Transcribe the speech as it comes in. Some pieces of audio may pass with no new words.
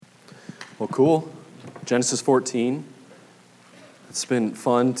Well, cool. Genesis 14. It's been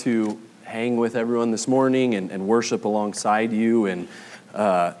fun to hang with everyone this morning and worship alongside you, and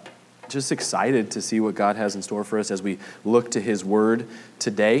just excited to see what God has in store for us as we look to His Word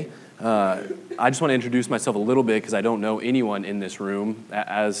today. I just want to introduce myself a little bit because I don't know anyone in this room.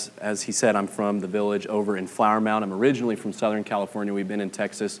 As he said, I'm from the village over in Flower Mound. I'm originally from Southern California. We've been in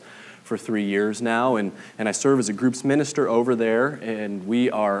Texas for 3 years now, and I serve as a groups minister over there, and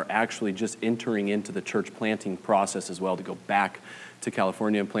we are actually just entering into the church planting process as well to go back to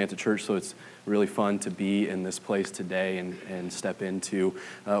California and plant a church. So it's really fun to be in this place today and step into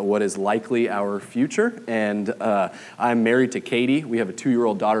what is likely our future. And I'm married to Katie. We have a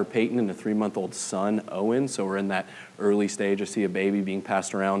 2-year-old daughter, Peyton, and a 3-month-old son, Owen. So we're in that early stage. I see a baby being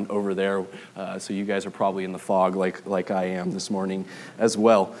passed around over there. So you guys are probably in the fog like I am this morning as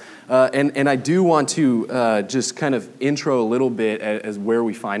well. And I do want to just kind of intro a little bit as where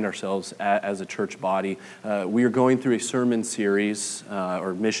we find ourselves as a church body. We are going through a sermon series,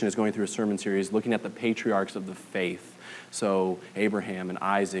 or Mission is going through a sermon series looking at the patriarchs of the faith. So Abraham and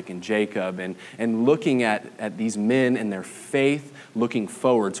Isaac and Jacob, and looking at these men and their faith looking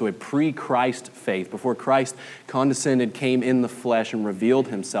forward. So a pre-Christ faith. Before Christ condescended, came in the flesh and revealed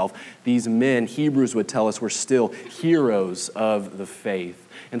himself, these men, Hebrews would tell us, were still heroes of the faith.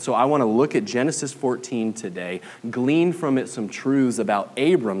 And so I want to look at Genesis 14 today, glean from it some truths about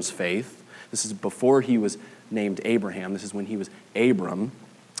Abram's faith. This is before he was named Abraham. This is when he was Abram.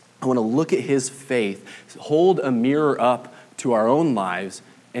 I want to look at his faith, hold a mirror up to our own lives,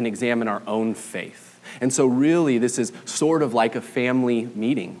 and examine our own faith. And so really, this is sort of like a family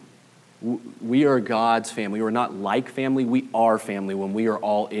meeting. We are God's family. We're not like family. We are family when we are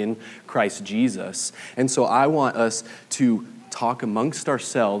all in Christ Jesus. And so I want us to talk amongst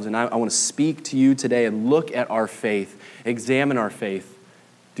ourselves, and I want to speak to you today and look at our faith, examine our faith,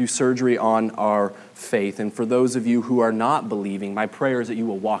 do surgery on our faith. And for those of you who are not believing, my prayer is that you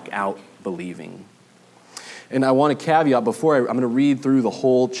will walk out believing. And I want to caveat, before I'm going to read through the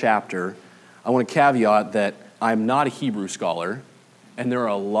whole chapter, I want to caveat that I'm not a Hebrew scholar, and there are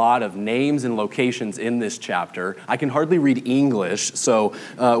a lot of names and locations in this chapter. I can hardly read English, so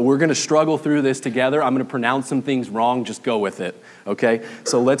we're going to struggle through this together. I'm going to pronounce some things wrong. Just go with it, okay?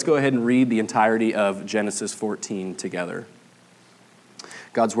 So let's go ahead and read the entirety of Genesis 14 together.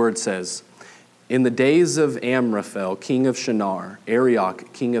 God's word says, "In the days of Amraphel, king of Shinar,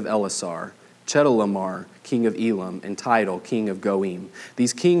 Arioch, king of Elasar, Chedorlaomer, king of Elam, and Tidal, king of Goim.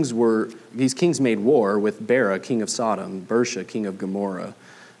 These kings made war with Bera, king of Sodom, Bersha, king of Gomorrah,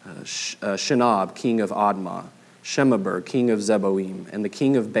 Shinab, king of Admah, Shemeber, king of Zeboim, and the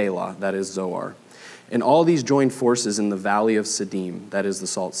king of Bela, that is Zoar. And all these joined forces in the valley of Siddim, that is the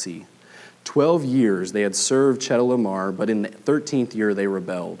Salt Sea. 12 years they had served Chedorlaomer, but in the 13th year they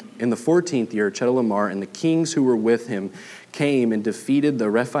rebelled. In the 14th year, Chedorlaomer and the kings who were with him came and defeated the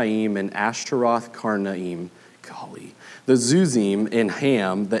Rephaim and Ashtaroth Karnaim, the Zuzim in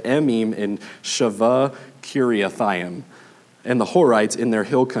Ham, the Emim in Shavah Kiriathaim, and the Horites in their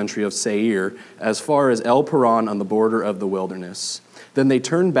hill country of Seir, as far as El Paran on the border of the wilderness. Then they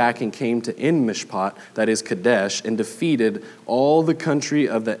turned back and came to En Mishpat, that is Kadesh, and defeated all the country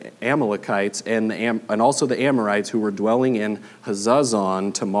of the Amalekites and also the Amorites who were dwelling in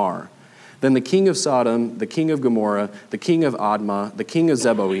Hazazon Tamar. Then the king of Sodom, the king of Gomorrah, the king of Admah, the king of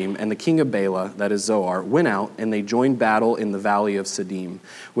Zeboim, and the king of Bela, that is Zoar, went out, and they joined battle in the valley of Siddim,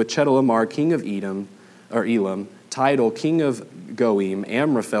 with Chedorlaomer, king of Elam, Tidal, king of Goim,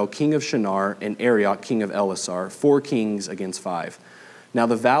 Amraphel, king of Shinar, and Arioch, king of Elasar, 4 kings against 5. Now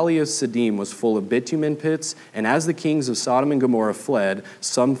the valley of Siddim was full of bitumen pits, and as the kings of Sodom and Gomorrah fled,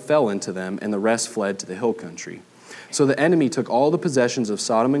 some fell into them, and the rest fled to the hill country. So the enemy took all the possessions of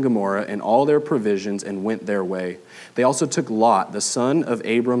Sodom and Gomorrah and all their provisions and went their way. They also took Lot, the son of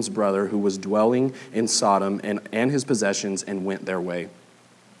Abram's brother, who was dwelling in Sodom, and his possessions, and went their way.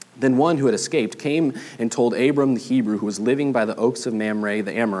 Then one who had escaped came and told Abram the Hebrew, who was living by the oaks of Mamre,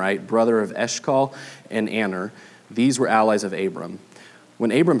 the Amorite, brother of Eshcol and Aner. These were allies of Abram.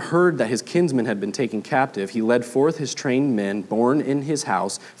 When Abram heard that his kinsmen had been taken captive, he led forth his trained men born in his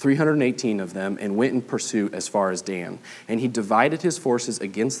house, 318 of them, and went in pursuit as far as Dan. And he divided his forces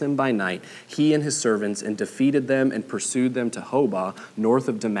against them by night, he and his servants, and defeated them and pursued them to Hobah, north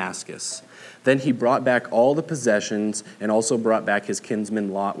of Damascus. Then he brought back all the possessions, and also brought back his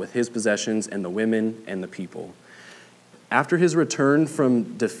kinsman Lot with his possessions and the women and the people. After his return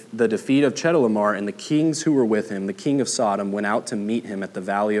from the defeat of Chedorlaomer and the kings who were with him, the king of Sodom went out to meet him at the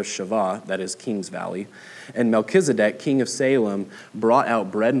valley of Shavah, that is King's Valley. And Melchizedek, king of Salem, brought out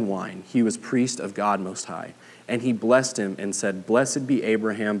bread and wine. He was priest of God Most High. And he blessed him and said, "Blessed be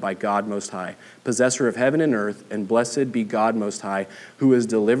Abraham by God Most High, possessor of heaven and earth, and blessed be God Most High, who has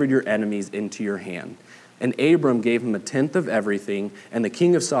delivered your enemies into your hand." And Abram gave him a tenth of everything, and the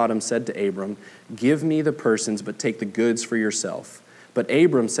king of Sodom said to Abram, "Give me the persons, but take the goods for yourself." But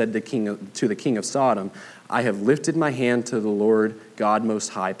Abram said to the king of Sodom, "I have lifted my hand to the Lord God Most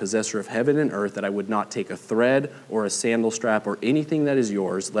High, possessor of heaven and earth, that I would not take a thread or a sandal strap or anything that is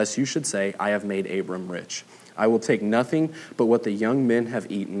yours, lest you should say, 'I have made Abram rich.' I will take nothing but what the young men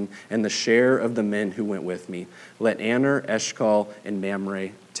have eaten, and the share of the men who went with me. Let Aner, Eshcol, and Mamre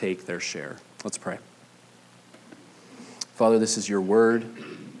take their share." Let's pray. Father, this is your word.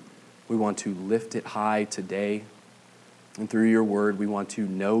 We want to lift it high today. And through your word, we want to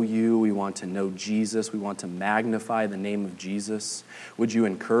know you. We want to know Jesus. We want to magnify the name of Jesus. Would you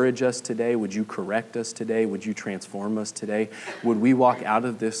encourage us today? Would you correct us today? Would you transform us today? Would we walk out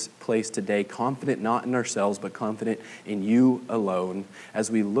of this place today confident not in ourselves, but confident in you alone?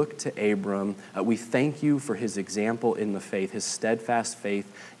 As we look to Abram, we thank you for his example in the faith, his steadfast faith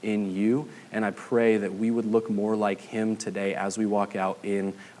in you. And I pray that we would look more like him today as we walk out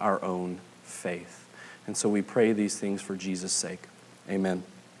in our own faith. And so we pray these things for Jesus' sake. Amen.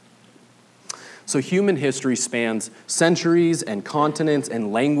 So human history spans centuries and continents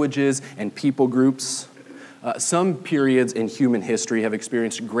and languages and people groups. Some periods in human history have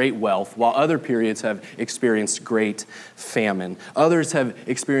experienced great wealth, while other periods have experienced great famine. Others have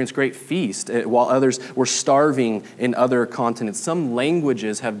experienced great feast, while others were starving in other continents. Some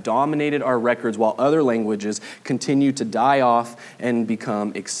languages have dominated our records, while other languages continue to die off and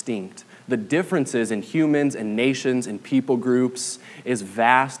become extinct. The differences in humans and nations and people groups is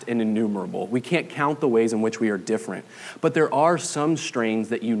vast and innumerable. We can't count the ways in which we are different. But there are some strains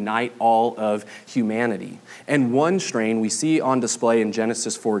that unite all of humanity. And one strain we see on display in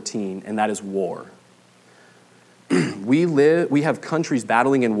Genesis 14, and that is war. We have countries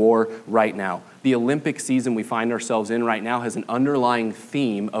battling in war right now. The Olympic season we find ourselves in right now has an underlying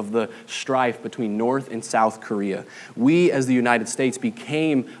theme of the strife between North and South Korea. We, as the United States,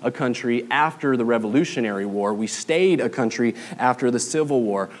 became a country after the Revolutionary War. We stayed a country after the Civil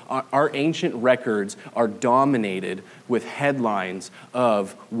War. Our ancient records are dominated with headlines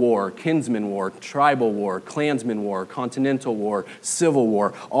of war, kinsman war, tribal war, clansman war, continental war, civil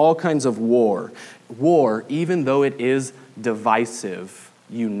war, all kinds of war. War, even though it is divisive,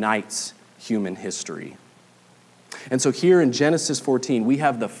 unites human history. And so here in Genesis 14, we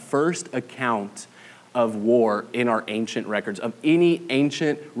have the first account of war in our ancient records. Of any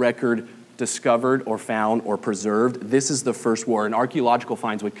ancient record discovered or found or preserved, this is the first war. And archaeological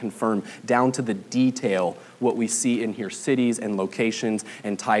finds would confirm down to the detail what we see in here, cities and locations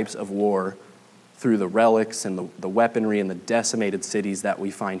and types of war through the relics and the weaponry and the decimated cities that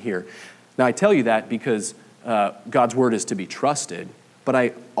we find here. Now, I tell you that because God's word is to be trusted, but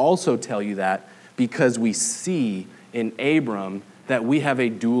I also tell you that because we see in Abram that we have a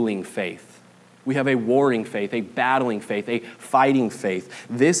dueling faith. We have a warring faith, a battling faith, a fighting faith.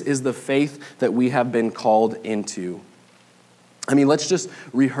 This is the faith that we have been called into. I mean, let's just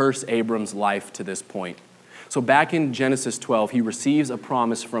rehearse Abram's life to this point. So back in Genesis 12, he receives a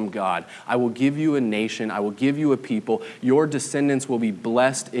promise from God. I will give you a nation. I will give you a people. Your descendants will be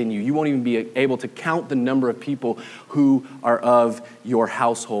blessed in you. You won't even be able to count the number of people who are of your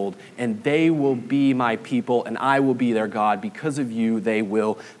household. And they will be my people, and I will be their God. Because of you, they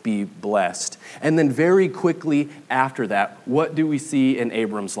will be blessed. And then very quickly after that, what do we see in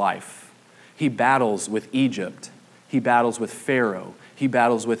Abram's life? He battles with Egypt. He battles with Pharaoh. He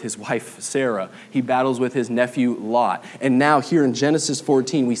battles with his wife, Sarah. He battles with his nephew, Lot. And now here in Genesis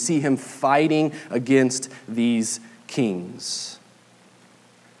 14, we see him fighting against these kings.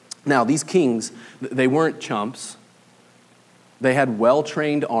 Now, these kings, they weren't chumps. They had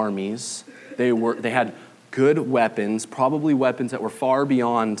well-trained armies. They had good weapons, probably weapons that were far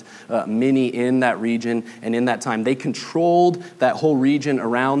beyond many in that region and in that time. They controlled that whole region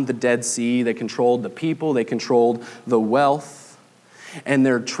around the Dead Sea. They controlled the people. They controlled the wealth. And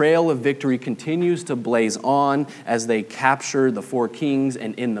their trail of victory continues to blaze on as they capture the four kings.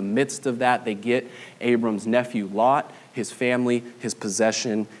 And in the midst of that, they get Abram's nephew Lot, his family, his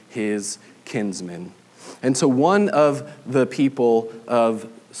possession, his kinsmen. And so one of the people of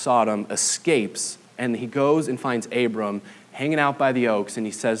Sodom escapes, and he goes and finds Abram hanging out by the oaks, and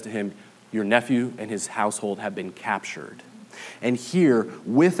he says to him, "Your nephew and his household have been captured." And here,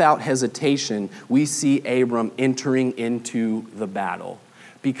 without hesitation, we see Abram entering into the battle.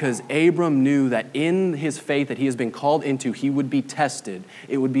 because Abram knew that in his faith that he has been called into, he would be tested.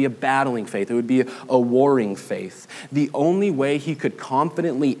 It would be a battling faith. It would be a warring faith. The only way he could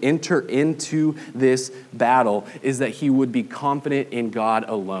confidently enter into this battle is that he would be confident in God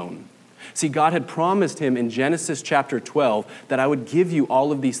alone. See, God had promised him in Genesis chapter 12 that I would give you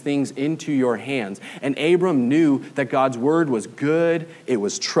all of these things into your hands. And Abram knew that God's word was good, it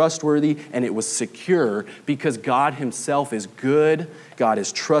was trustworthy, and it was secure because God himself is good, God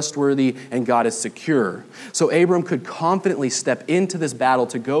is trustworthy, and God is secure. So Abram could confidently step into this battle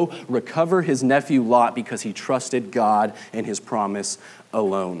to go recover his nephew Lot because he trusted God and his promise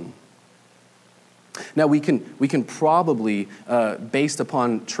alone. Now, we can probably, based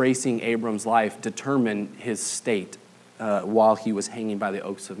upon tracing Abram's life, determine his state while he was hanging by the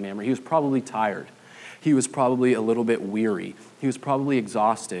oaks of Mamre. He was probably tired. He was probably a little bit weary. He was probably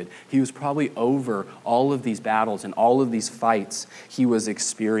exhausted. He was probably over all of these battles and all of these fights he was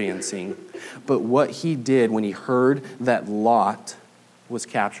experiencing. But what he did when he heard that Lot was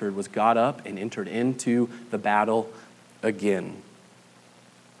captured was got up and entered into the battle again.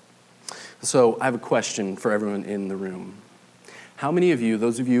 So I have a question for everyone in the room. How many of you,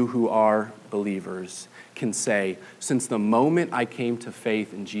 those of you who are believers, can say, since the moment I came to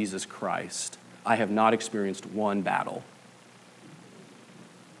faith in Jesus Christ, I have not experienced one battle?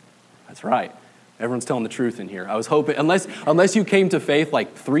 That's right. Everyone's telling the truth in here. I was hoping, unless you came to faith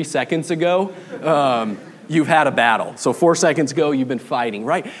like 3 seconds ago, you've had a battle. So 4 seconds ago, you've been fighting,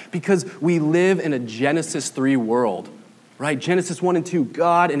 right? Because we live in a Genesis 3 world. Right? Genesis 1 and 2,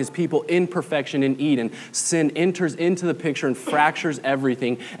 God and his people in perfection in Eden. Sin enters into the picture and fractures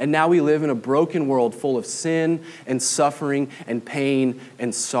everything. And now we live in a broken world full of sin and suffering and pain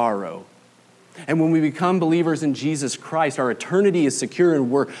and sorrow. And when we become believers in Jesus Christ, our eternity is secure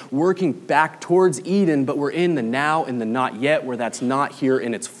and we're working back towards Eden, but we're in the now and the not yet, where that's not here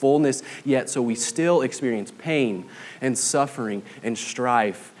in its fullness yet. So we still experience pain and suffering and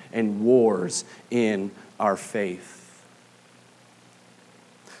strife and wars in our faith.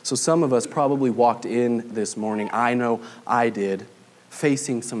 So some of us probably walked in this morning, I know I did,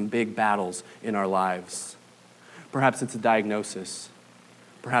 facing some big battles in our lives. Perhaps it's a diagnosis.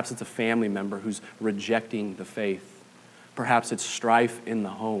 Perhaps it's a family member who's rejecting the faith. Perhaps it's strife in the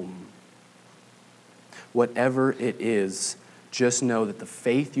home. Whatever it is, just know that the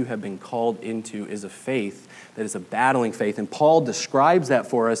faith you have been called into is a faith that is a battling faith. And Paul describes that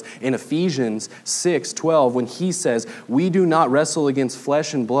for us in Ephesians 6:12 when he says, we do not wrestle against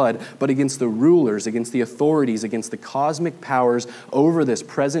flesh and blood, but against the rulers, against the authorities, against the cosmic powers over this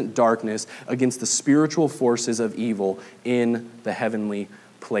present darkness, against the spiritual forces of evil in the heavenly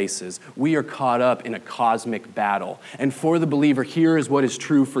places. We are caught up in a cosmic battle. And for the believer, here is what is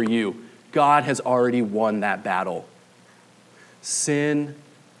true for you. God has already won that battle. Sin,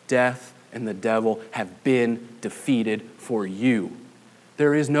 death, and the devil have been defeated for you.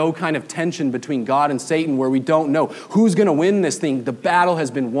 There is no kind of tension between God and Satan where we don't know who's going to win this thing. The battle has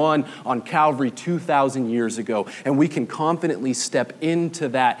been won on Calvary 2,000 years ago, and we can confidently step into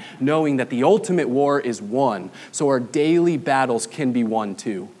that knowing that the ultimate war is won, so our daily battles can be won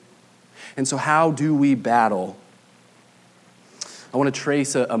too. And so how do we battle? I want to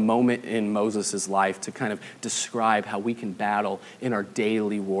trace a moment in Moses' life to kind of describe how we can battle in our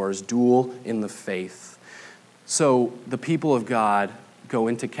daily wars, duel in the faith. So the people of God go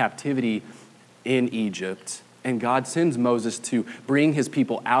into captivity in Egypt, and God sends Moses to bring his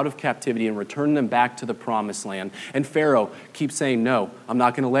people out of captivity and return them back to the promised land. And Pharaoh keeps saying, no, I'm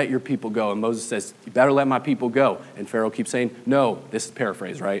not going to let your people go. And Moses says, you better let my people go. And Pharaoh keeps saying, no, this is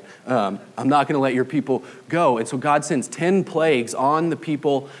paraphrase, right? I'm not going to let your people go. And so God sends 10 plagues on the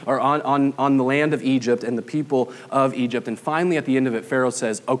people, or on the land of Egypt and the people of Egypt. And finally, at the end of it, Pharaoh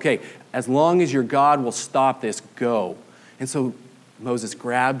says, okay, as long as your God will stop this, go. And so Moses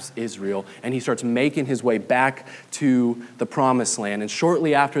grabs Israel and he starts making his way back to the promised land. And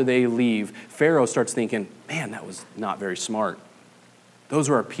shortly after they leave, Pharaoh starts thinking, man, that was not very smart. Those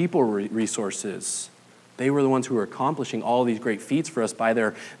were our people resources. They were the ones who were accomplishing all these great feats for us by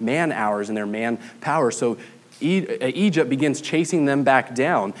their man hours and their man power. So Egypt begins chasing them back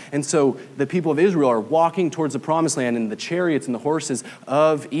down. And so the people of Israel are walking towards the promised land, and the chariots and the horses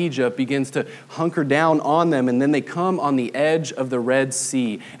of Egypt begins to hunker down on them. And then they come on the edge of the Red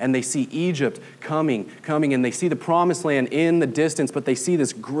Sea, and they see Egypt coming, and they see the promised land in the distance, but they see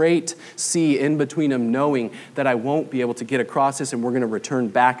this great sea in between them, knowing that I won't be able to get across this, and we're going to return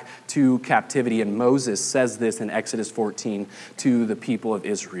back to captivity. And Moses says this in Exodus 14 to the people of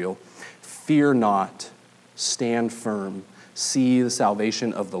Israel, fear not, stand firm, see the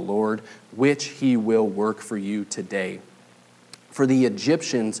salvation of the Lord, which he will work for you today. For the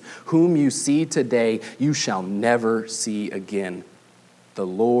Egyptians whom you see today, you shall never see again. The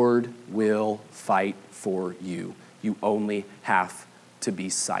Lord will fight for you. You only have to be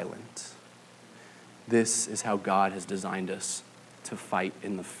silent. This is how God has designed us to fight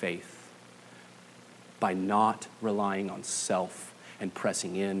in the faith, by not relying on self and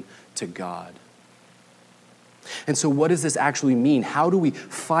pressing in to God. And so what does this actually mean? How do we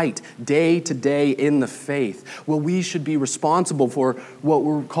fight day to day in the faith? Well, we should be responsible for what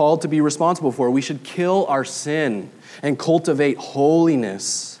we're called to be responsible for. We should kill our sin and cultivate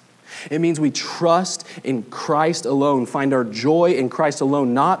holiness. It means we trust in Christ alone, find our joy in Christ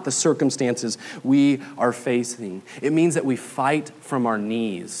alone, not the circumstances we are facing. It means that we fight from our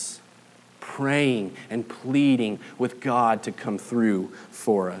knees, praying and pleading with God to come through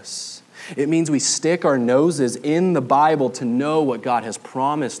for us. It means we stick our noses in the Bible to know what God has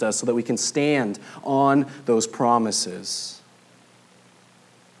promised us so that we can stand on those promises.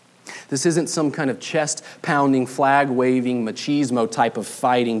 This isn't some kind of chest-pounding, flag-waving, machismo type of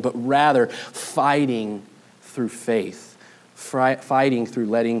fighting, but rather fighting through faith, fighting through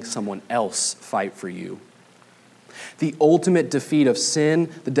letting someone else fight for you. The ultimate defeat of sin,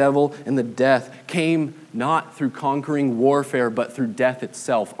 the devil, and the death came not through conquering warfare, but through death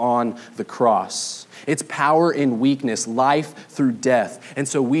itself on the cross. It's power in weakness, life through death. And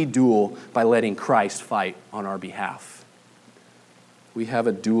so we duel by letting Christ fight on our behalf. We have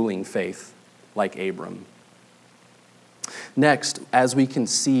a dueling faith like Abram. Next, as we can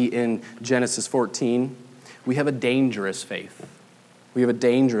see in Genesis 14, we have a dangerous faith. We have a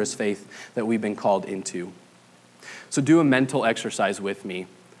dangerous faith that we've been called into. So do a mental exercise with me.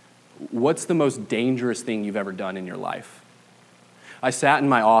 What's the most dangerous thing you've ever done in your life? I sat in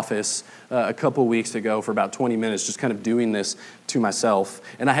my office a couple weeks ago for about 20 minutes just kind of doing this to myself,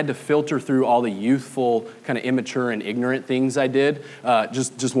 and I had to filter through all the youthful, kind of immature and ignorant things I did.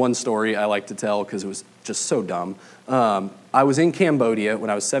 Just one story I like to tell because it was just so dumb. I was in Cambodia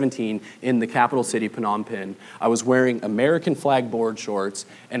when I was 17 in the capital city, Phnom Penh. I was wearing American flag board shorts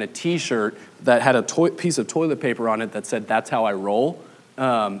and a T-shirt that had a piece of toilet paper on it that said, "That's how I roll."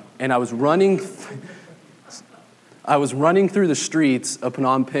 And I was running through the streets of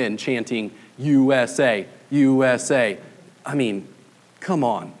Phnom Penh chanting, "USA, USA." I mean, come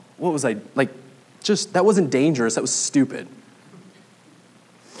on. What was I, that wasn't dangerous, that was stupid.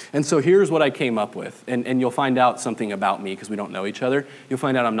 And so here's what I came up with, and you'll find out something about me because we don't know each other. You'll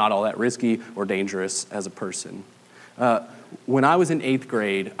find out I'm not all that risky or dangerous as a person. When I was in 8th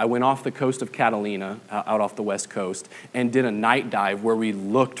grade, I went off the coast of Catalina, out off the west coast, and did a night dive where we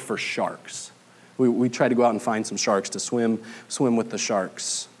looked for sharks. We tried to go out and find some sharks to swim with the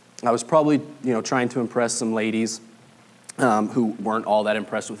sharks. I was probably, trying to impress some ladies who weren't all that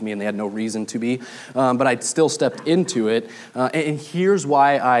impressed with me, and they had no reason to be. But I still stepped into it. And here's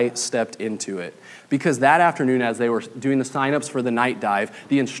why I stepped into it. Because that afternoon, as they were doing the sign-ups for the night dive,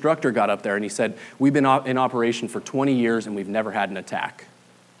 the instructor got up there and he said, "We've been in operation for 20 years and we've never had an attack.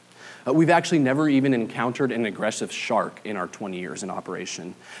 We've actually never even encountered an aggressive shark in our 20 years in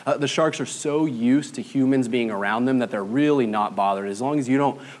operation. The sharks are so used to humans being around them that they're really not bothered. As long as you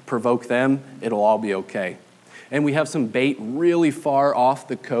don't provoke them, it'll all be okay. And we have some bait really far off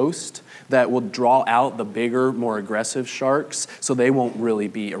the coast that will draw out the bigger, more aggressive sharks, so they won't really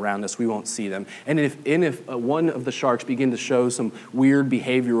be around us. We won't see them. And if one of the sharks begin to show some weird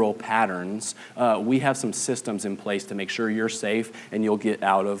behavioral patterns, we have some systems in place to make sure you're safe and you'll get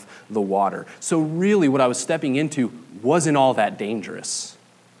out of the water." So really what I was stepping into wasn't all that dangerous.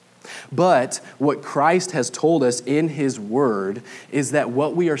 But what Christ has told us in his word is that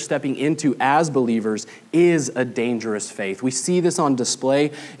what we are stepping into as believers is a dangerous faith. We see this on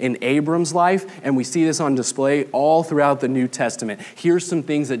display in Abram's life, and we see this on display all throughout the New Testament. Here's some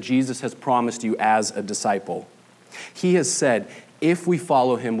things that Jesus has promised you as a disciple. He has said, if we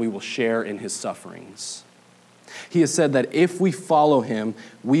follow him, we will share in his sufferings. He has said that if we follow him,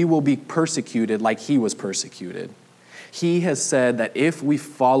 we will be persecuted like he was persecuted. He has said that if we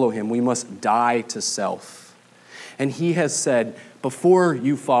follow him, we must die to self. And he has said, before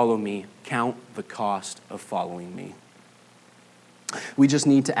you follow me, count the cost of following me. We just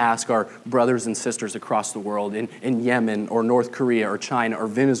need to ask our brothers and sisters across the world in Yemen or North Korea or China or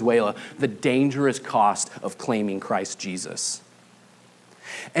Venezuela the dangerous cost of claiming Christ Jesus.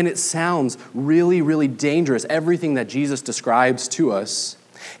 And it sounds really, really dangerous, everything that Jesus describes to us,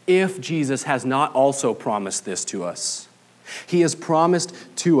 if Jesus has not also promised this to us. He has promised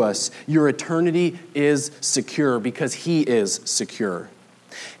to us your eternity is secure because he is secure.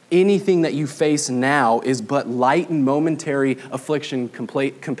 Anything that you face now is but light and momentary affliction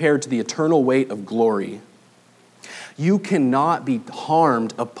compared to the eternal weight of glory. You cannot be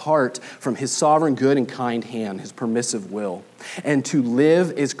harmed apart from his sovereign good and kind hand, his permissive will. And to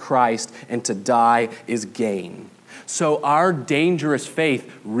live is Christ, and to die is gain. So our dangerous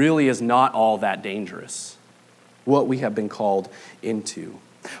faith really is not all that dangerous, what we have been called into.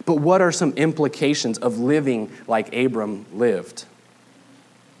 But what are some implications of living like Abram lived?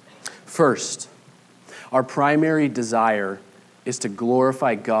 First, our primary desire is to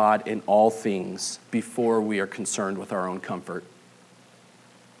glorify God in all things before we are concerned with our own comfort.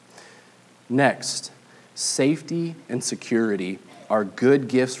 Next, safety and security are good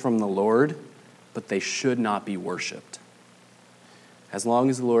gifts from the Lord, but they should not be worshiped. As long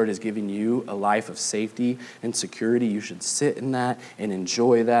as the Lord has given you a life of safety and security, you should sit in that and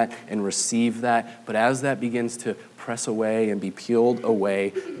enjoy that and receive that. But as that begins to press away and be peeled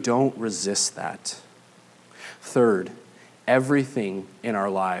away, don't resist that. Third, everything in our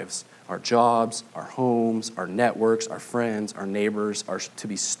lives, our jobs, our homes, our networks, our friends, our neighbors, are to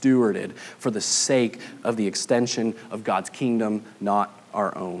be stewarded for the sake of the extension of God's kingdom, not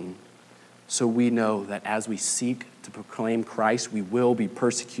our own. So we know that as we seek to proclaim Christ, we will be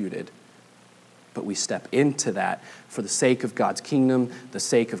persecuted. But we step into that for the sake of God's kingdom, the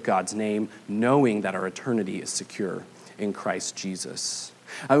sake of God's name, knowing that our eternity is secure in Christ Jesus.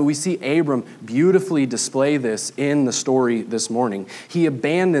 We see Abram beautifully display this in the story this morning. He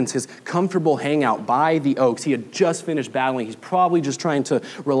abandons his comfortable hangout by the oaks. He had just finished battling. He's probably just trying to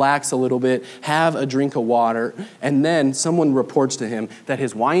relax a little bit, have a drink of water, and then someone reports to him that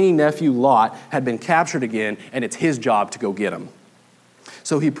his whiny nephew Lot had been captured again, and it's his job to go get him.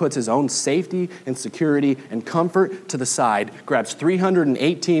 So he puts his own safety and security and comfort to the side, grabs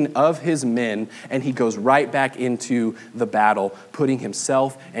 318 of his men, and he goes right back into the battle, putting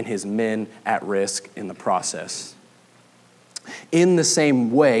himself and his men at risk in the process. In the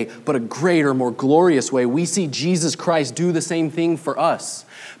same way, but a greater, more glorious way, we see Jesus Christ do the same thing for us.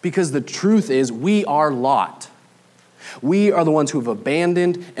 Because the truth is, we are Lot. We are the ones who have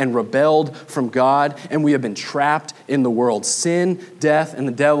abandoned and rebelled from God, and we have been trapped in the world. Sin, death, and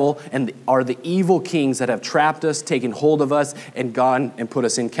the devil are the evil kings that have trapped us, taken hold of us, and gone and put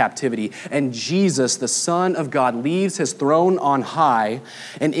us in captivity. And Jesus, the Son of God, leaves his throne on high,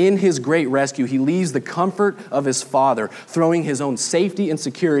 and in his great rescue, he leaves the comfort of his Father, throwing his own safety and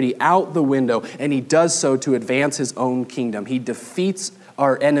security out the window, and he does so to advance his own kingdom. He defeats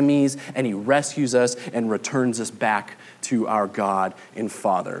our enemies, and he rescues us and returns us back to our God and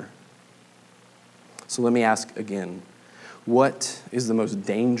Father. So let me ask again, what is the most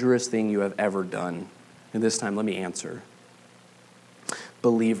dangerous thing you have ever done? And this time, let me answer.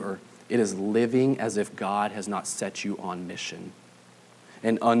 Believer, it is living as if God has not set you on mission.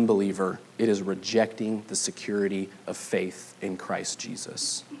 An unbeliever, it is rejecting the security of faith in Christ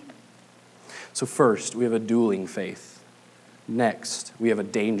Jesus. So first, we have a dueling faith. Next, we have a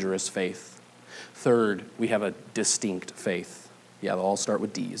dangerous faith. Third, we have a distinct faith. Yeah, they'll all start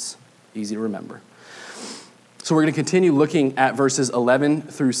with D's. Easy to remember. So we're going to continue looking at verses 11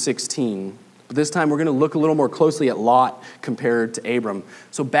 through 16. But this time we're going to look a little more closely at Lot compared to Abram.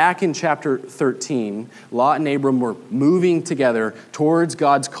 So back in chapter 13, Lot and Abram were moving together towards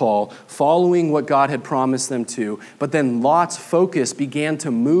God's call, following what God had promised them to. But then Lot's focus began to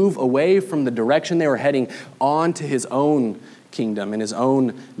move away from the direction they were heading on to his own kingdom in his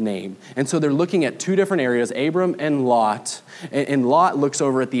own name. And so they're looking at two different areas, Abram and Lot. And Lot looks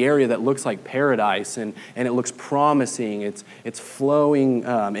over at the area that looks like paradise, and it looks promising. It's flowing,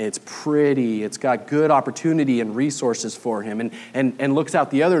 it's pretty, it's got good opportunity and resources for him. And looks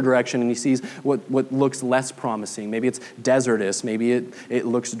out the other direction, and he sees what looks less promising. Maybe it's desertous, maybe it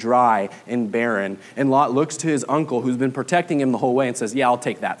looks dry and barren. And Lot looks to his uncle, who's been protecting him the whole way, and says, yeah, I'll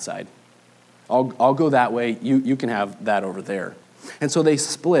take that side. I'll go that way. You can have that over there. And so they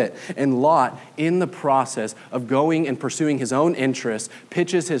split. And Lot, in the process of going and pursuing his own interests,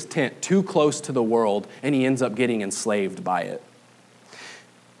 pitches his tent too close to the world, and he ends up getting enslaved by it.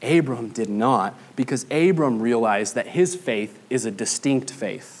 Abram did not, because Abram realized that his faith is a distinct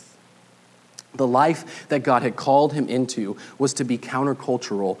faith. The life that God had called him into was to be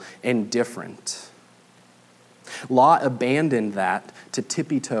countercultural and different. Lot abandoned that to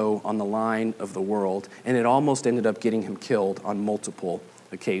tippy-toe on the line of the world, and it almost ended up getting him killed on multiple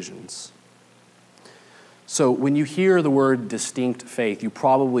occasions. So when you hear the word distinct faith, you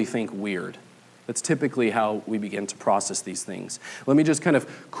probably think weird. That's typically how we begin to process these things. Let me just kind of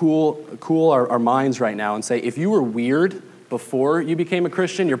cool our minds right now and say, if you were weird before you became a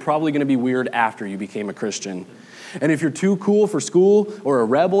Christian, you're probably going to be weird after you became a Christian. And if you're too cool for school or a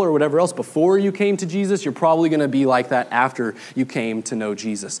rebel or whatever else before you came to Jesus, you're probably going to be like that after you came to know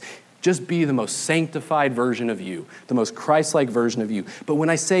Jesus. Just be the most sanctified version of you, the most Christ-like version of you. But when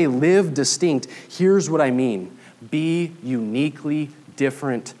I say live distinct, here's what I mean. Be uniquely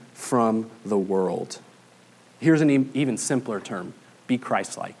different from the world. Here's an even simpler term. Be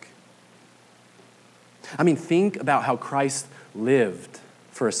Christ-like. I mean, think about how Christ lived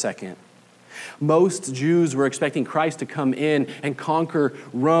for a second. Most Jews were expecting Christ to come in and conquer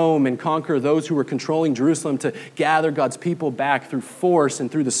Rome and conquer those who were controlling Jerusalem, to gather God's people back through force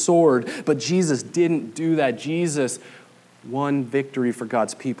and through the sword. But Jesus didn't do that. Jesus won victory for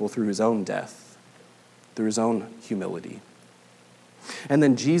God's people through his own death, through his own humility. And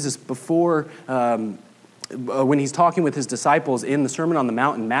then Jesus, when he's talking with his disciples in the Sermon on the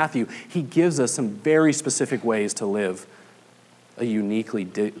Mount in Matthew, he gives us some very specific ways to live a uniquely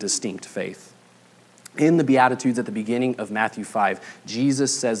distinct faith. In the Beatitudes at the beginning of Matthew 5,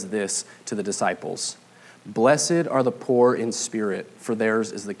 Jesus says this to the disciples: "Blessed are the poor in spirit, for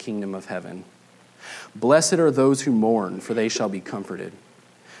theirs is the kingdom of heaven. Blessed are those who mourn, for they shall be comforted.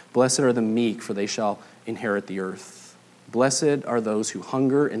 Blessed are the meek, for they shall inherit the earth. Blessed are those who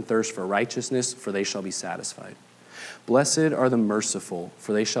hunger and thirst for righteousness, for they shall be satisfied. Blessed are the merciful,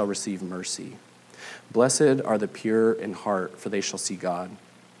 for they shall receive mercy. Blessed are the pure in heart, for they shall see God.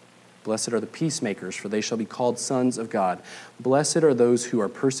 Blessed are the peacemakers, for they shall be called sons of God. Blessed are those who are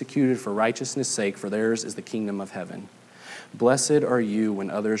persecuted for righteousness' sake, for theirs is the kingdom of heaven. Blessed are you when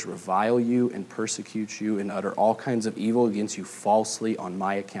others revile you and persecute you and utter all kinds of evil against you falsely on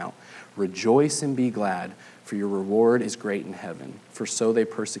my account. Rejoice and be glad, for your reward is great in heaven. For so they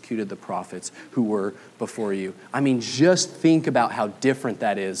persecuted the prophets who were before you." I mean, just think about how different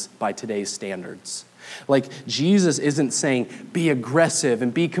that is by today's standards. Like, Jesus isn't saying be aggressive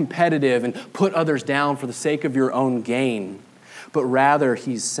and be competitive and put others down for the sake of your own gain, but rather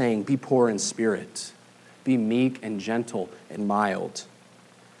he's saying be poor in spirit, be meek and gentle and mild.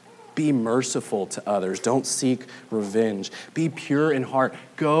 Be merciful to others. Don't seek revenge. Be pure in heart.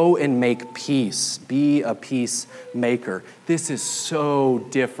 Go and make peace. Be a peacemaker. This is so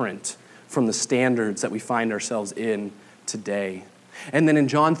different from the standards that we find ourselves in today. And then in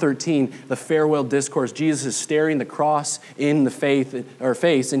John 13, the farewell discourse, Jesus is staring the cross in the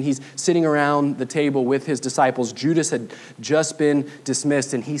face, and he's sitting around the table with his disciples. Judas had just been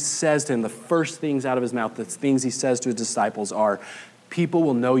dismissed, and he says to him, the first things out of his mouth, the things he says to his disciples are, "People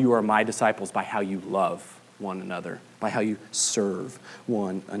will know you are my disciples by how you love one another, by how you serve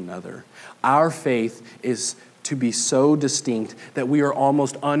one another." Our faith is to be so distinct that we are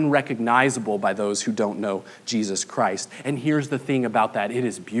almost unrecognizable by those who don't know Jesus Christ. And here's the thing about that. It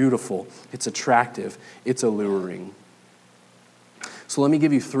is beautiful. It's attractive. It's alluring. So let me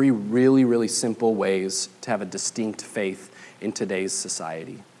give you 3 really, really simple ways to have a distinct faith in today's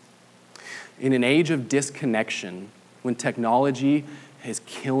society. In an age of disconnection, when technology is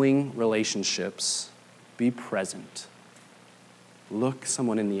killing relationships, be present. Look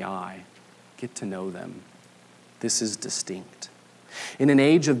someone in the eye. Get to know them. This is distinct. In an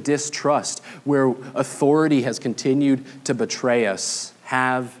age of distrust, where authority has continued to betray us,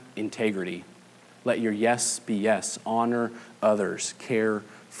 have integrity. Let your yes be yes. Honor others. Care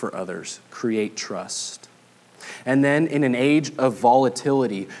for others. Create trust. And then in an age of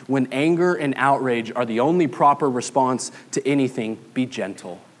volatility, when anger and outrage are the only proper response to anything, be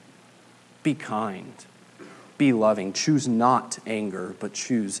gentle. Be kind. Be loving. Choose not anger, but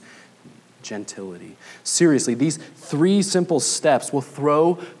choose gentility. Seriously, these 3 simple steps will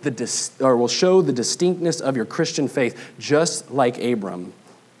show the distinctness of your Christian faith, just like Abram.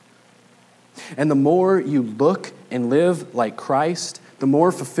 And the more you look and live like Christ, the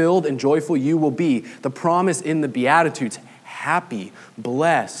more fulfilled and joyful you will be. The promise in the Beatitudes: happy,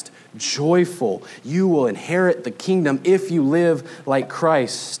 blessed, joyful. You will inherit the kingdom if you live like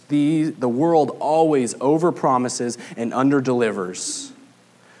Christ. The world always overpromises and underdelivers.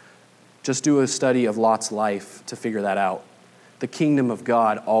 Just do a study of Lot's life to figure that out. The kingdom of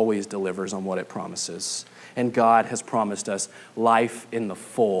God always delivers on what it promises. And God has promised us life in the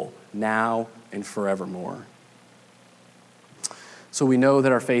full, now and forevermore. So we know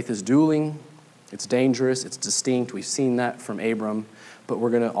that our faith is dueling, it's dangerous, it's distinct. We've seen that from Abram, but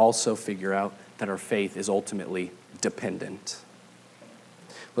we're going to also figure out that our faith is ultimately dependent.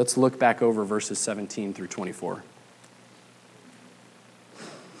 Let's look back over verses 17 through 24.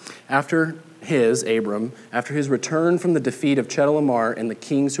 After his return from the defeat of Chedorlaomer and the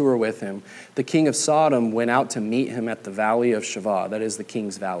kings who were with him, the king of Sodom went out to meet him at the valley of Shavah, that is the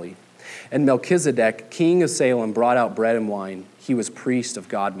king's valley. And Melchizedek, king of Salem, brought out bread and wine. He was priest of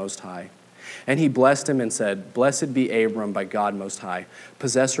God Most High. And he blessed him and said, "Blessed be Abram by God Most High,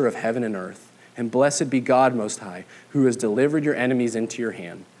 possessor of heaven and earth. And blessed be God Most High, who has delivered your enemies into your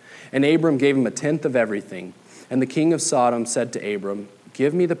hand. And Abram gave him a tenth of everything. And the king of Sodom said to Abram,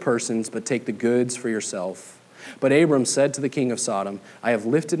 give me the persons, but take the goods for yourself. But Abram said to the king of Sodom, I have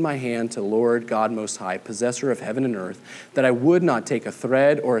lifted my hand to Lord God Most High, possessor of heaven and earth, that I would not take a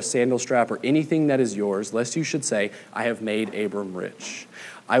thread or a sandal strap or anything that is yours, lest you should say, I have made Abram rich.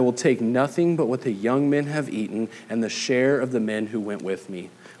 I will take nothing but what the young men have eaten and the share of the men who went with me.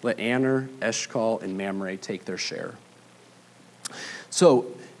 Let Aner, Eshcol, and Mamre take their share. So,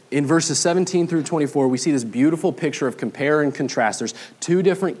 in verses 17 through 24, we see this beautiful picture of compare and contrast. There's two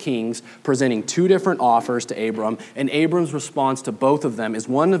different kings presenting two different offers to Abram, and Abram's response to both of them is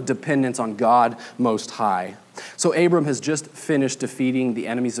one of dependence on God Most High. So Abram has just finished defeating the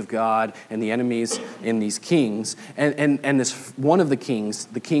enemies of God and the enemies in these kings. And this one of the kings,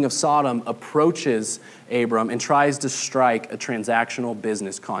 the king of Sodom, approaches Abram and tries to strike a transactional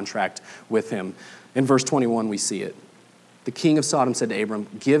business contract with him. In verse 21, we see it. The king of Sodom said to Abram,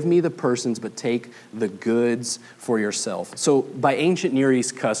 give me the persons, but take the goods for yourself. So by ancient Near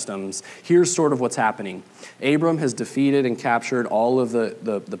East customs, here's sort of what's happening. Abram has defeated and captured all of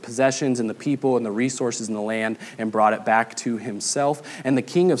the possessions and the people and the resources in the land and brought it back to himself. And the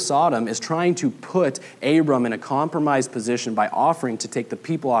king of Sodom is trying to put Abram in a compromised position by offering to take the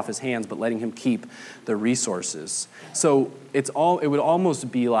people off his hands, but letting him keep the resources. So it would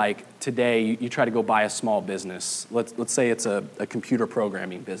almost be like today you try to go buy a small business. Let's say it's a computer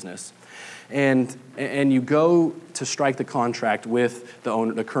programming business. And you go to strike the contract with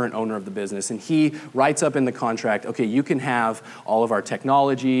the current owner of the business, and he writes up in the contract, okay, you can have all of our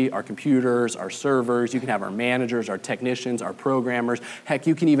technology, our computers, our servers, you can have our managers, our technicians, our programmers. Heck,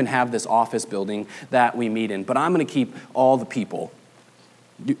 you can even have this office building that we meet in, but I'm going to keep all the people.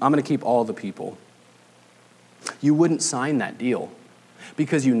 I'm going to keep all the people. You wouldn't sign that deal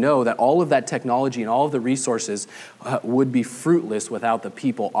because you know that all of that technology and all of the resources would be fruitless without the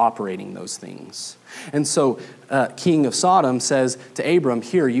people operating those things. And so king of Sodom says to Abram,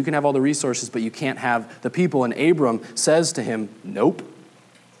 here, you can have all the resources, but you can't have the people. And Abram says to him, nope.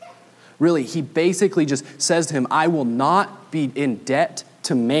 Really, he basically just says to him, I will not be in debt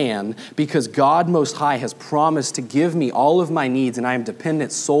to man because God Most High has promised to give me all of my needs and I am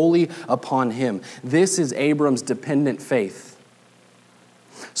dependent solely upon him. This is Abram's dependent faith.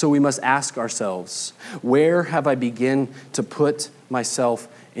 So we must ask ourselves, where have I begun to put myself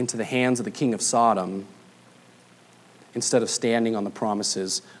into the hands of the king of Sodom instead of standing on the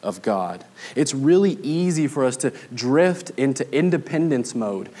promises of God? It's really easy for us to drift into independence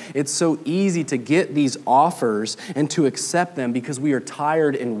mode. It's so easy to get these offers and to accept them because we are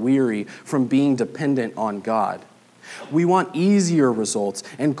tired and weary from being dependent on God. We want easier results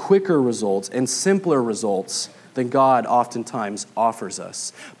and quicker results and simpler results than God oftentimes offers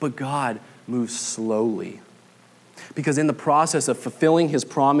us. But God moves slowly. Because in the process of fulfilling his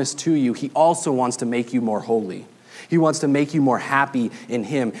promise to you, he also wants to make you more holy. He wants to make you more happy in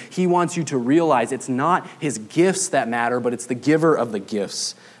him. He wants you to realize it's not his gifts that matter, but it's the giver of the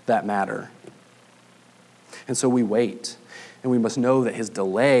gifts that matter. And so we wait. And we must know that his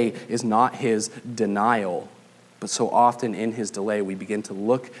delay is not his denial. But so often in his delay, we begin to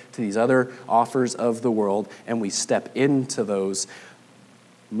look to these other offers of the world, and we step into those,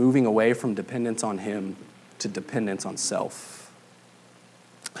 moving away from dependence on him to dependence on self.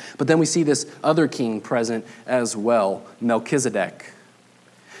 But then we see this other king present as well, Melchizedek.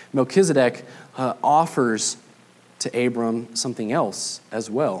 Melchizedek offers to Abram something else as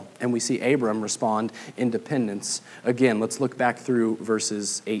well. And we see Abram respond in dependence. Again, let's look back through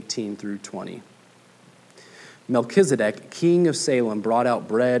verses 18 through 20. Melchizedek, king of Salem, brought out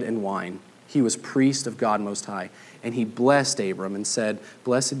bread and wine. He was priest of God Most High. And he blessed Abram and said,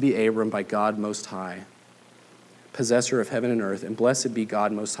 blessed be Abram by God Most High, possessor of heaven and earth, and blessed be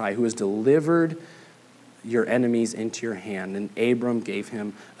God Most High, who has delivered your enemies into your hand. And Abram gave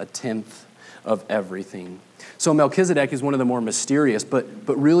him a tenth of everything. So Melchizedek is one of the more mysterious but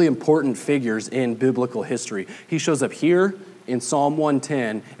really important figures in biblical history. He shows up here in Psalm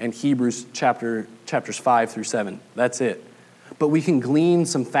 110 and Hebrews chapters 5 through 7. That's it. But we can glean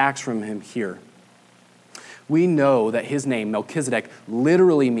some facts from him here. We know that his name, Melchizedek,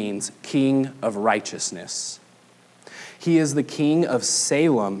 literally means king of righteousness. He is the king of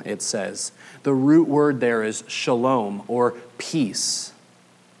Salem, it says. The root word there is shalom, or peace.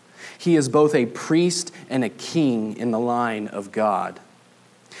 He is both a priest and a king in the line of God.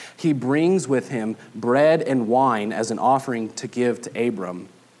 He brings with him bread and wine as an offering to give to Abram.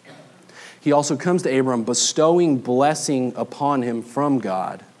 He also comes to Abram bestowing blessing upon him from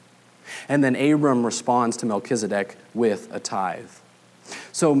God. And then Abram responds to Melchizedek with a tithe.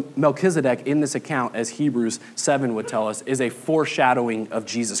 So Melchizedek in this account, as Hebrews 7 would tell us, is a foreshadowing of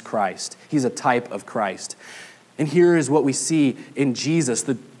Jesus Christ. He's a type of Christ. And here is what we see in Jesus,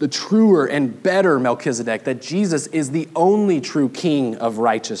 the truer and better Melchizedek, that Jesus is the only true king of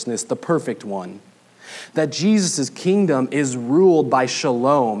righteousness, the perfect one. That Jesus' kingdom is ruled by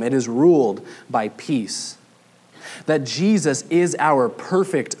shalom. It is ruled by peace. That Jesus is our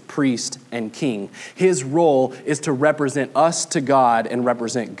perfect priest and king. His role is to represent us to God and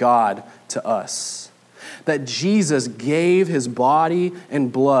represent God to us. That Jesus gave his body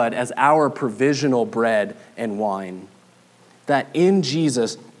and blood as our provisional bread and wine. That in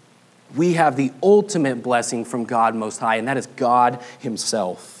Jesus, we have the ultimate blessing from God Most High, and that is God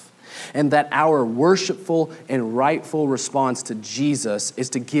himself. And that our worshipful and rightful response to Jesus is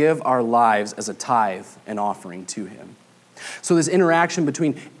to give our lives as a tithe and offering to him. So this interaction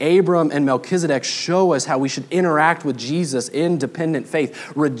between Abram and Melchizedek show us how we should interact with Jesus in dependent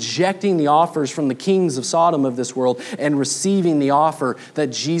faith, rejecting the offers from the kings of Sodom of this world and receiving the offer that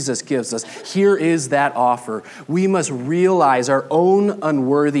Jesus gives us. Here is that offer. We must realize our own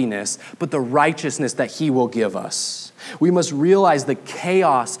unworthiness, but the righteousness that he will give us. We must realize the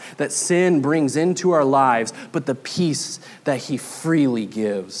chaos that sin brings into our lives, but the peace that he freely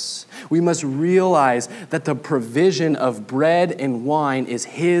gives. We must realize that the provision of bread and wine is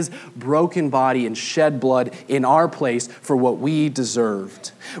his broken body and shed blood in our place for what we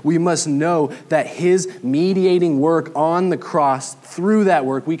deserved. We must know that his mediating work on the cross, through that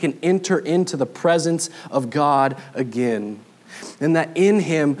work, we can enter into the presence of God again. And that in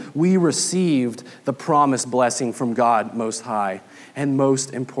him we received the promised blessing from God Most High. And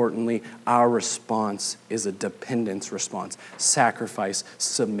most importantly, our response is a dependence response, sacrifice,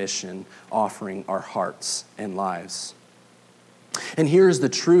 submission, offering our hearts and lives. And here's the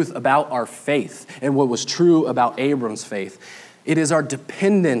truth about our faith and what was true about Abram's faith. It is our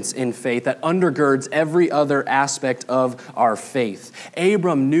dependence in faith that undergirds every other aspect of our faith.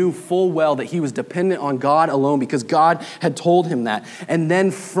 Abram knew full well that he was dependent on God alone because God had told him that. And then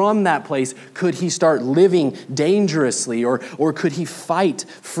from that place, could he start living dangerously, or could he fight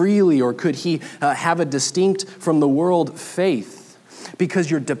freely, or could he have a distinct from the world faith? Because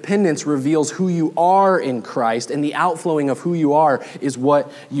your dependence reveals who you are in Christ, and the outflowing of who you are is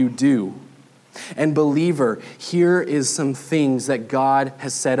what you do. And believer, here is some things that God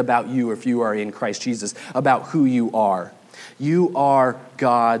has said about you if you are in Christ Jesus, about who you are. You are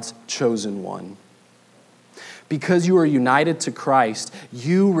God's chosen one. Because you are united to Christ,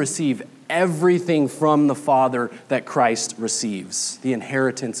 you receive everything from the Father that Christ receives, the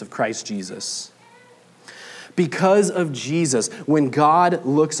inheritance of Christ Jesus. Because of Jesus, when God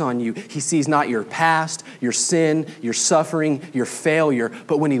looks on you, he sees not your past, your sin, your suffering, your failure,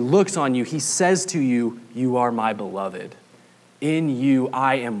 but when he looks on you, he says to you, you are my beloved. In you,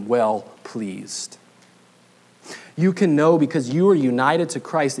 I am well pleased. You can know because you are united to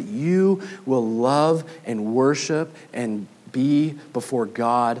Christ that you will love and worship and be before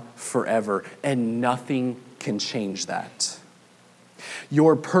God forever, and nothing can change that.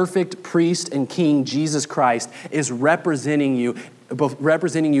 Your perfect priest and king, Jesus Christ, is representing you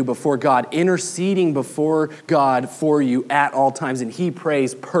before God, interceding before God for you at all times. And he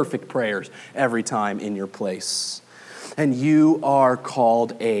prays perfect prayers every time in your place. And you are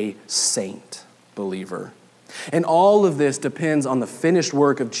called a saint, believer. And all of this depends on the finished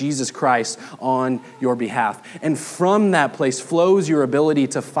work of Jesus Christ on your behalf. And from that place flows your ability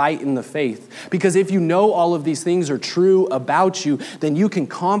to fight in the faith. Because if you know all of these things are true about you, then you can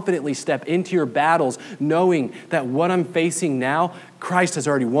confidently step into your battles knowing that what I'm facing now, Christ has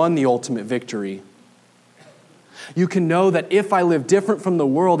already won the ultimate victory. You can know that if I live different from the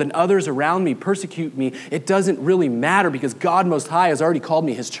world and others around me persecute me, it doesn't really matter because God Most High has already called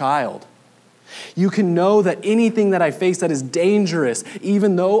me his child. You can know that anything that I face that is dangerous,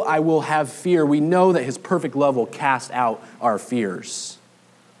 even though I will have fear, we know that his perfect love will cast out our fears.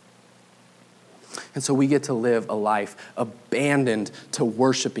 And so we get to live a life abandoned to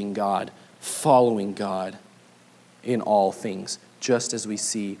worshiping God, following God in all things, just as we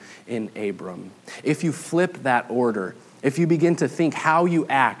see in Abram. If you flip that order, if you begin to think how you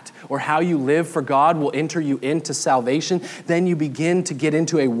act or how you live for God will enter you into salvation, then you begin to get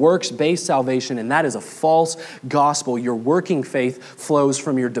into a works-based salvation, and that is a false gospel. Your working faith flows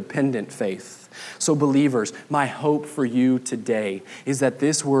from your dependent faith. So believers, my hope for you today is that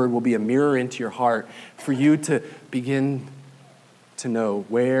this word will be a mirror into your heart for you to begin to know,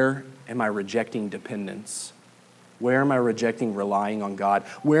 where am I rejecting dependence? Where am I rejecting relying on God?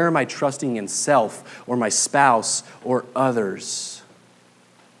 Where am I trusting in self or my spouse or others?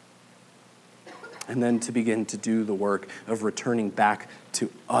 and then to begin to do the work of returning back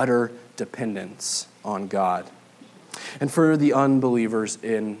to utter dependence on God. And for the unbelievers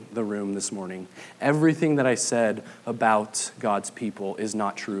in the room this morning, everything that I said about God's people is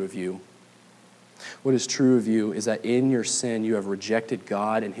not true of you. What is true of you is that in your sin, you have rejected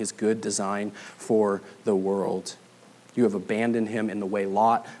God and his good design for the world. You have abandoned him in the way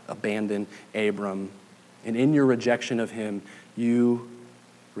Lot abandoned Abram. And in your rejection of him, you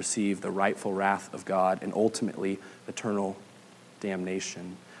receive the rightful wrath of God and ultimately eternal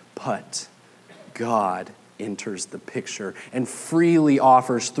damnation. But God enters the picture and freely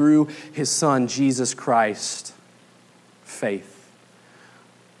offers through his Son, Jesus Christ, faith.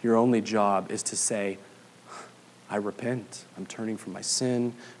 Your only job is to say, I repent. I'm turning from my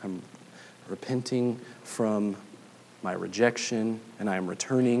sin. I'm repenting from my rejection, and I am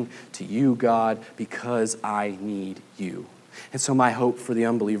returning to you, God, because I need you. And so my hope for the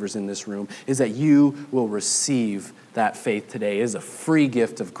unbelievers in this room is that you will receive that faith today. It is a free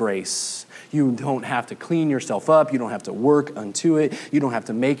gift of grace. You don't have to clean yourself up. You don't have to work unto it. You don't have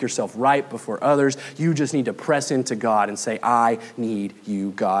to make yourself right before others. You just need to press into God and say, I need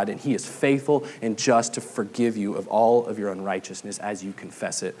you, God. And he is faithful and just to forgive you of all of your unrighteousness as you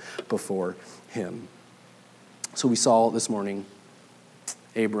confess it before him. So we saw this morning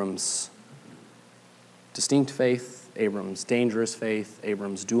Abram's distinct faith, Abram's dangerous faith,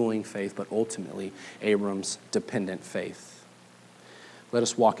 Abram's dueling faith, but ultimately Abram's dependent faith. Let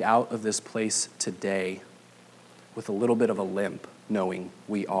us walk out of this place today with a little bit of a limp, knowing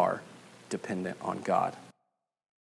we are dependent on God.